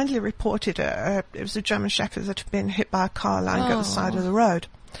somebody kindly reported it was a German Shepherd that had been hit by a car lying at the side of the road.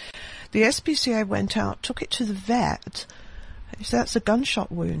 The SPCA went out, took it to the vet. He said, that's a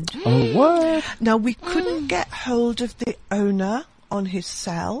gunshot wound. Oh, what? Now, we couldn't get hold of the owner on his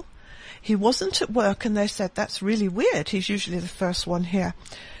cell. He wasn't at work, and they said, that's really weird. He's usually the first one here.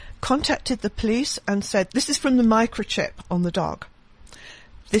 Contacted the police and said, this is from the microchip on the dog.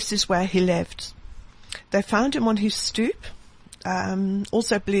 This is where he lived. They found him on his stoop,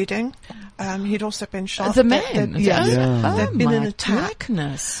 also bleeding. He'd also been shot. The man? Yes. Yeah. There'd been an my attack.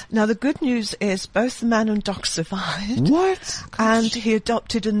 goodness. Now, the good news is both the man and dog survived. What? And he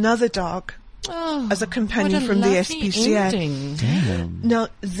adopted another dog Oh, as a companion what a from the lovely SPCA. ending. Damn. Now,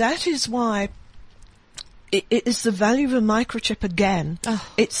 that is why it is the value of a microchip again. Oh,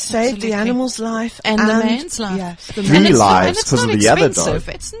 it saved absolutely. the animal's life And the man's life. Yes, the Three And man's it's, lives and it's 'cause not of the other expensive.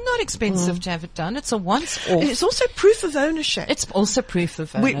 dog. It's not expensive to have it done. It's a once-off. And it's also proof of ownership. It's also proof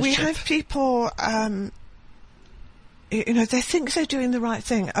of ownership. We have people, you know, they think they're doing the right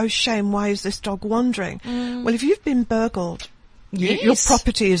thing. Oh, shame, why is this dog wandering? Well, if you've been burgled, your Yes.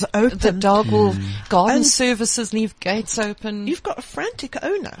 property is open. The dog will, garden And- services leave gates open. You've got a frantic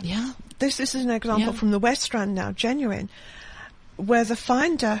owner. Yeah. This is an example Yeah. from the West Strand now, genuine, where the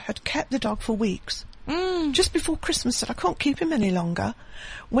finder had kept the dog for weeks. Just before Christmas said, I can't keep him any longer.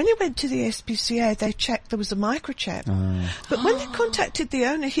 When he went to the SPCA, they checked there was a microchip. But when they contacted the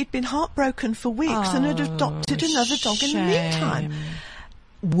owner, he'd been heartbroken for weeks and had adopted another dog in the meantime.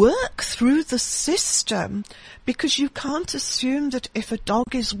 Work through the system, because you can't assume that if a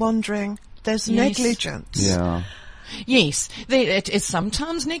dog is wandering, there's Yes. negligence. Yeah. Yes, it is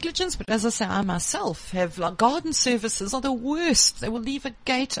sometimes negligence, but as I say, I myself have, like, garden services are the worst. They will leave a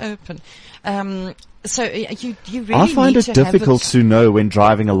gate open. So you really I find need it to difficult have to know when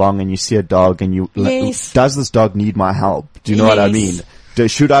driving along and you see a dog and you, Yes. does this dog need my help? Do you know what I Yes. mean?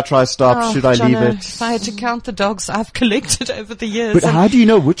 Should I try stop? Oh, Should I leave Jono, it? If I had to count the dogs I've collected over the years. But and how do you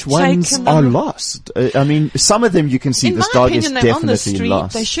know which ones taken are them- lost? I mean, some of them you can see in this my dog opinion, is they're on the definitely street.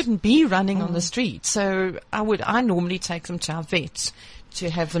 lost. They shouldn't be running on the street. So I normally take them to our vet to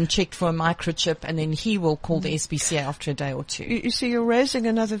have them checked for a microchip, and then he will call the SPCA after a day or two. You see, you're raising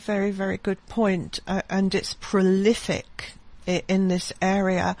another very, very good point, and it's prolific in this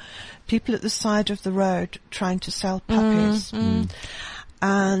area. People at the side of the road trying to sell puppies.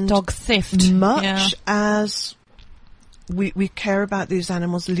 And Dog theft. much Yeah. as we care about these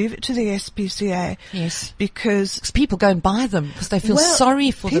animals, leave it to the SPCA. Yes. Because Because people go and buy them because they feel well, sorry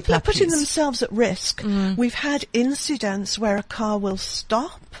for the people are puppies. putting themselves at risk. We've had incidents where a car will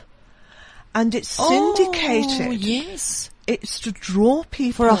stop and it's syndicated. Oh, yes. It's to draw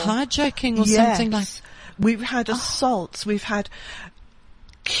people For a hijacking or Yes. something like. We've had assaults. We've had.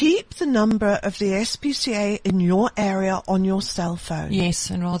 Keep the number of the SPCA in your area on your cell phone. Yes,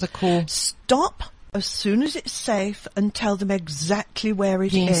 and rather call. Stop as soon as it's safe and tell them exactly where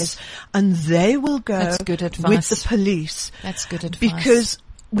it Yes. is, and they will go That's good with advice. the police. That's good advice. Because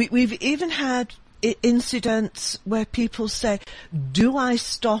we've even had incidents where people say, do I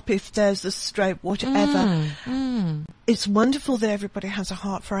stop if there's a stray, whatever. It's wonderful that everybody has a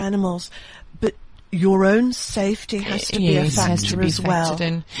heart for animals, but your own safety has to be a Yes, has to factor be as well. factored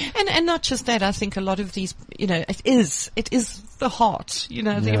in. And not just that, I think a lot of these, you know, it is the heart, you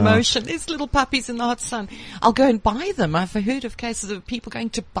know, the Yeah. emotion. These little puppies in the hot sun. I'll go and buy them. I've heard of cases of people going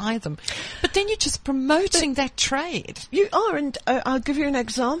to buy them. But then you're just promoting that trade. You are, and I'll give you an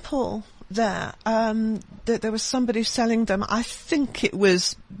example there. There was somebody selling them. I think it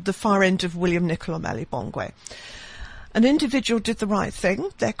was the far end of William Nicola Malibongwe. An individual did the right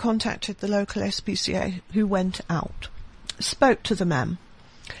thing. They contacted the local SPCA, who went out, spoke to the man,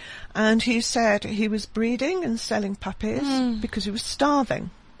 and he said he was breeding and selling puppies because he was starving.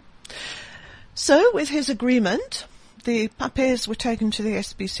 So with his agreement, the puppies were taken to the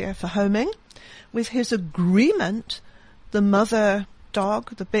SPCA for homing. With his agreement, the mother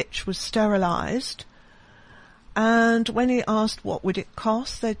dog, the bitch, was sterilised. And when he asked what would it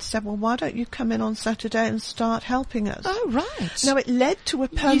cost, they'd said, well, why don't you come in on Saturday and start helping us? Oh, right. Now, it led to a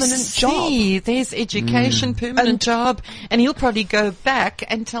permanent job. There's education, permanent job, and he'll probably go back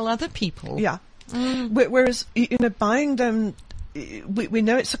and tell other people. Yeah. Whereas, buying them, we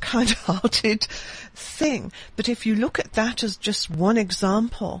know it's a kind-hearted thing, but if you look at that as just one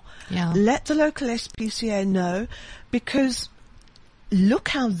example, let the local SPCA know, because look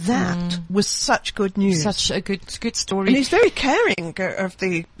how that was such good news. Such a good story. And he's very caring of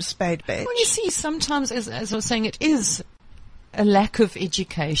the spayed bitch. Well, you see, sometimes, as I was saying, it is a lack of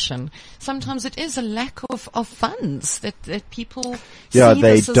education. Sometimes it is a lack of funds that people see they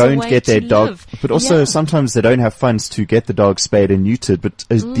this as don't a way get their to dog, live. but also sometimes they don't have funds to get the dog spayed and neutered. But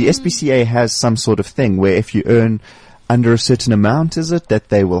the SPCA has some sort of thing where if you earn under a certain amount, is it that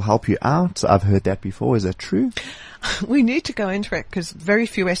they will help you out? I've heard that before. Is that true? We need to go into it because very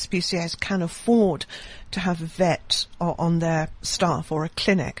few SPCAs can afford to have a vet on their staff or a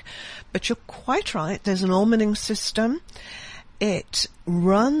clinic. But you're quite right. There's an almoning system. It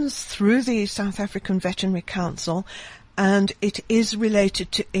runs through the South African Veterinary Council, and it is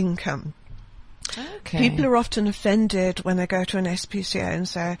related to income. Okay. People are often offended when they go to an SPCA and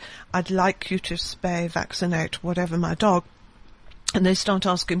say, I'd like you to spay, vaccinate, whatever my dog, and they start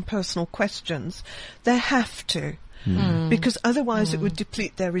asking personal questions. They have to. Because otherwise it would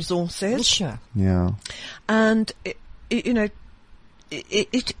deplete their resources. Sure. Yeah. And,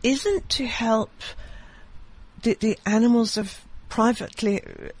 it isn't to help the animals of privately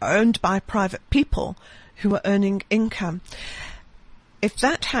owned by private people who are earning income. If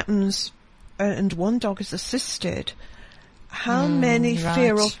that happens and one dog is assisted, how many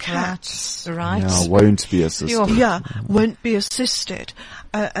feral cats won't be assisted? Won't be assisted.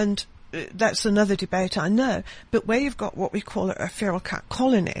 And that's another debate, I know. But where you've got what we call a feral cat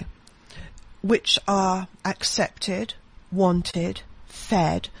colony, which are accepted, wanted,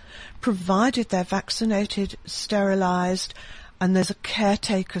 fed, provided they're vaccinated, sterilised, and there's a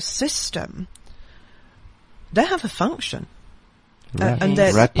caretaker system, they have a function. And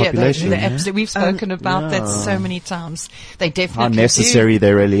rat population. We've spoken about that so many times. They definitely how necessary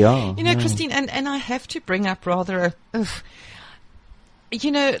they really are. Christine, and I have to bring up rather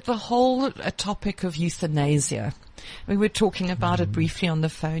the whole topic of euthanasia. We were talking about it briefly on the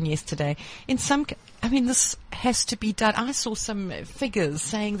phone yesterday. This has to be done. I saw some figures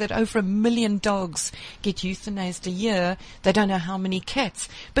saying that over 1 million dogs get euthanized a year. They don't know how many cats.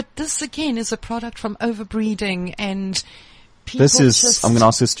 But this again is a product from overbreeding and people I'm going to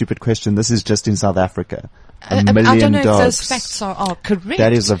ask you a stupid question. This is just in South Africa. 1 million I don't know dogs. if those facts are correct.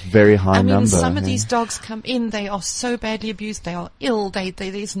 That is a very high number. Some of these dogs come in, they are so badly abused, they are ill,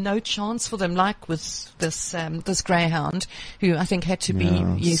 there's no chance for them, like with this greyhound, who I think had to be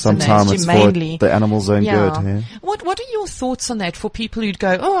euthanized. Sometimes it's humanely. for the animal's own good. Yeah. What are your thoughts on that for people who'd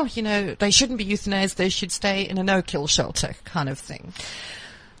go, they shouldn't be euthanized, they should stay in a no-kill shelter kind of thing?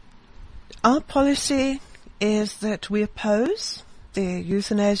 Our policy is that we oppose the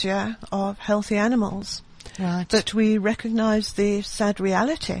euthanasia of healthy animals. Right. But we recognise the sad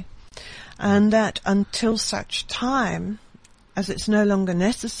reality, and that until such time as it's no longer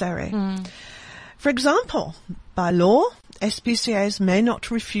necessary. For example, by law, SPCAs may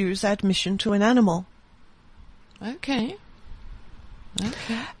not refuse admission to an animal. Okay.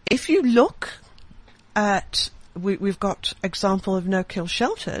 If you look at, we've got example of no-kill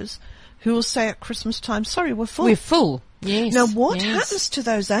shelters who will say at Christmas time, sorry, we're full. We're full, yes. Now, what happens to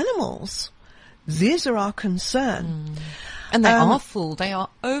those animals? These are our concern. And they are full. They are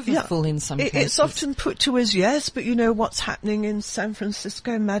overfull in some cases. It's often put to us, yes, but you know what's happening in San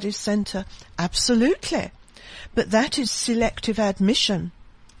Francisco, Maddie's Center? Absolutely. But that is selective admission.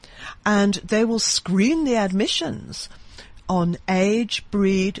 And they will screen the admissions on age,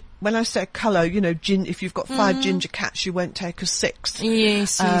 breed. When I say colour, if you've got 5 ginger cats, you won't take a 6th.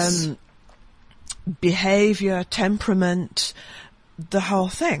 Yes. Behaviour, temperament, the whole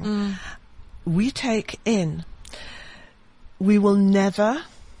thing. We take in. We will never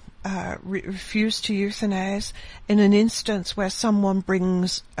refuse to euthanize in an instance where someone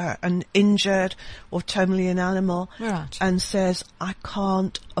brings an injured or terminally ill animal and says, I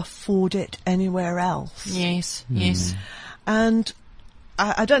can't afford it anywhere else. Yes. And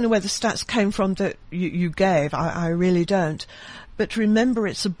I don't know where the stats came from that you gave. I really don't. But remember,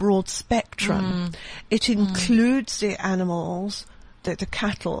 it's a broad spectrum. It includes the animals, the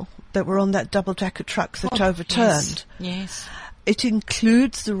cattle that were on that double-decker truck that overturned. Yes. It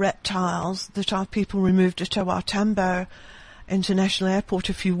includes the reptiles that our people removed at Owatambo International Airport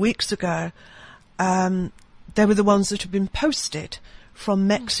a few weeks ago. They were the ones that had been posted from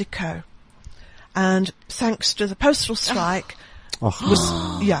Mexico. And thanks to the postal strike,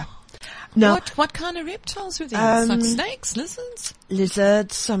 Now, what kind of reptiles were there? Like snakes, lizards?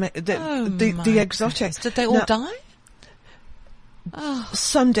 Lizards, some the exotic. Did they all die?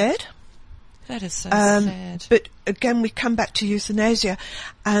 Some did. That is so sad. But again, we come back to euthanasia,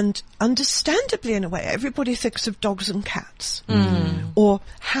 and understandably, in a way, everybody thinks of dogs and cats, or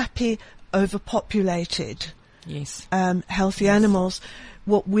happy, overpopulated, healthy animals.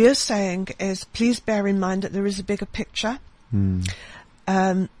 What we're saying is, please bear in mind that there is a bigger picture.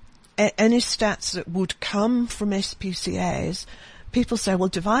 Any stats that would come from SPCAs, people say, well,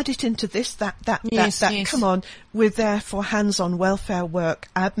 divide it into this, that. Come on, we're there for hands-on welfare work,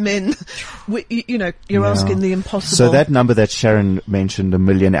 admin. You're asking the impossible. So that number that Sharon mentioned, 1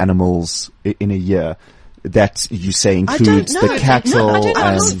 million animals in a year, that you say includes the cattle. I don't know. and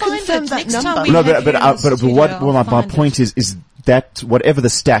I'll find it next time we no, have but you in the studio, what my point is that whatever the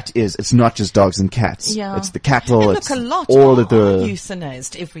stat is, it's not just dogs and cats. Yeah. It's the cattle. And it's look, a lot all are of the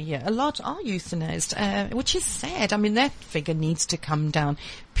euthanized every year. A lot are euthanized, which is sad. I mean, that figure needs to come down.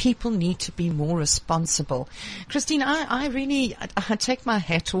 People need to be more responsible. Christine, I really take my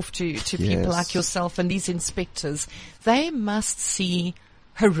hat off to people like yourself and these inspectors. They must see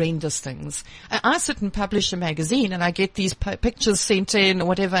horrendous things. I sit and publish a magazine and I get these pictures sent in or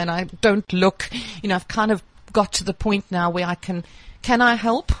whatever, and I don't look. I've kind of got to the point now where I can I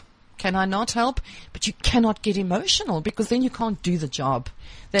help? Can I not help? But you cannot get emotional, because then you can't do the job.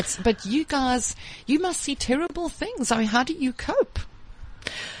 But you guys, you must see terrible things. I mean, how do you cope?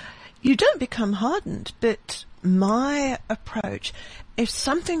 You don't become hardened, but my approach, if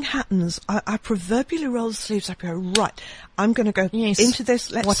something happens, I proverbially roll the sleeves up and go, right, I'm going to go into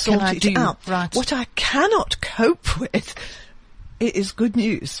this, let's sort it out. Right. What I cannot cope with, it is good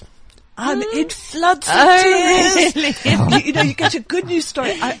news. I'm in floods of tears. Really? You get a good news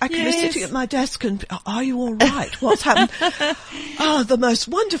story. I can be sitting at my desk and, are you all right? What's happened? The most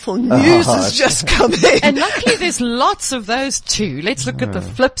wonderful news has just come in. And luckily there's lots of those too. Let's look at the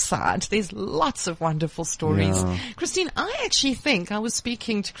flip side. There's lots of wonderful stories. Yeah. Christine, I actually think, I was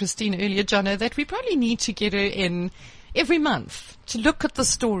speaking to Christine earlier, Jono, that we probably need to get her in every month to look at the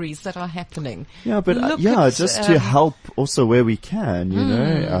stories that are happening. Yeah, but just to help also where we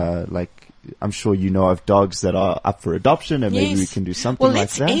can, like I'm sure you know of dogs that are up for adoption, and maybe we can do something like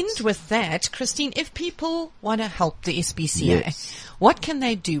that. Well, let's end with that. Christine, if people want to help the SPCA, what can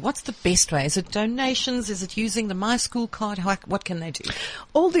they do? What's the best way? Is it donations? Is it using the My School card? What can they do?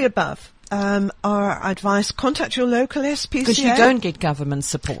 All the above. Our advice, contact your local SPCA. Because you don't get government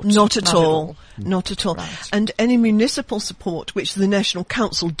support. Not at all. Not at all. Right. And any municipal support, which the National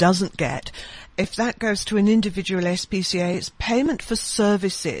Council doesn't get, if that goes to an individual SPCA, it's payment for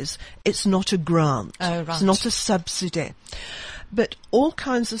services. It's not a grant. Oh, right. It's not a subsidy. But all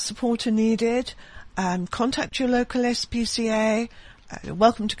kinds of support are needed. Contact your local SPCA. You're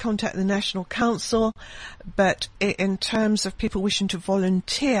welcome to contact the National Council, but in terms of people wishing to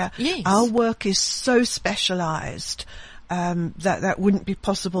volunteer, our work is so specialised that wouldn't be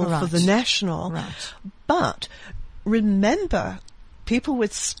possible for the National. Right. But remember, people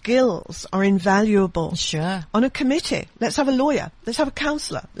with skills are invaluable. Sure. On a committee, let's have a lawyer, let's have a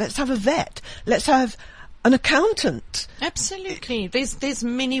counsellor, let's have a vet, let's have an accountant. Absolutely. There's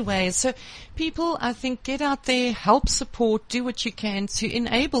many ways. So people, I think, get out there, help support, do what you can to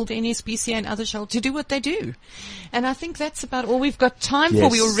enable the NSPCA and other shelters to do what they do. And I think that's about all we've got time for.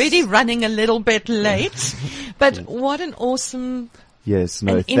 We're already running a little bit late. But what an awesome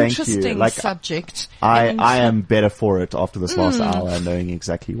thank you. Interesting subject. I am better for it after this last hour, knowing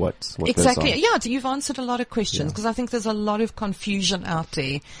exactly what goes on. Yeah, you've answered a lot of questions, because I think there's a lot of confusion out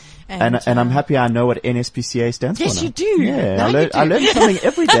there. And I'm happy I know what NSPCA stands for now. Yes, you do. Yeah, I learn something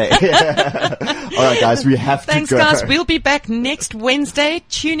every day. All right, guys, we have to go. Thanks, guys. We'll be back next Wednesday.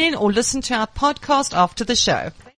 Tune in or listen to our podcast after the show.